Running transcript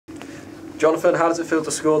Jonathan, how does it feel to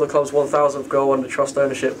score the club's 1,000th goal under Trust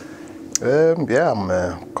ownership? Yeah,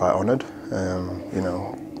 I'm quite honoured. You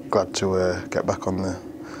know, glad to get back on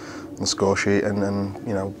the score sheet and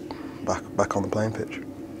you know, back on the playing pitch.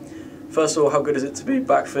 First of all, how good is it to be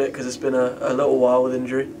back fit? Because it's been a little while with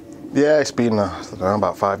injury. Yeah, it's been I don't know,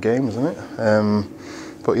 about 5 games, isn't it?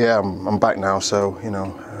 But yeah, I'm back now, so you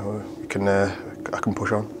know, I can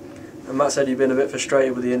push on. And Matt said you've been a bit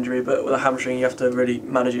frustrated with the injury, but with a hamstring you have to really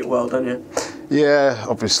manage it well, don't you? Yeah,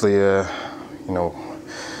 obviously, you know,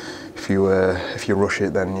 if you rush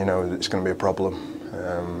it, then you know it's going to be a problem.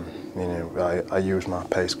 You know, I use my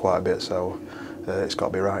pace quite a bit, so it's got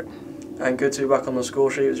to be right. And good to be back on the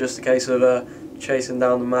score sheet. It was just a case of chasing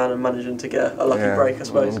down the man and managing to get a lucky break, I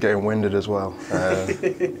suppose. I'm getting winded as well.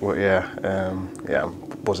 But yeah, yeah, I'm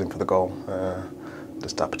buzzing for the goal.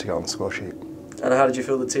 Just happy to get on the score sheet. And how did you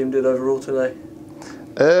feel the team did overall today?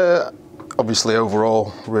 Obviously,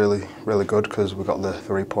 overall, really good because we got the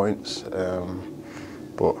 3 points.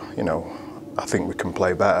 But you know, I think we can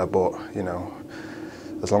play better. But you know,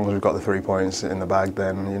 as long as we've got the 3 points in the bag,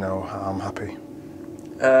 then you know, I'm happy.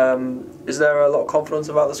 Is there a lot of confidence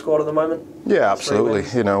about the squad at the moment? Yeah, absolutely.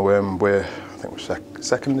 You know, I think we're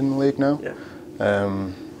second in the league now. Yeah.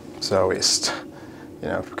 So it's, you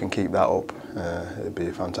know, if we can keep that up, it'd be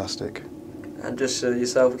fantastic. And just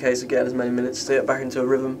yourself, a case of getting as many minutes to get back into a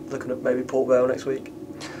rhythm, looking at maybe Port Vale next week?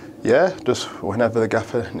 Yeah, just whenever the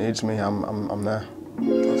gaffer needs me, I'm there.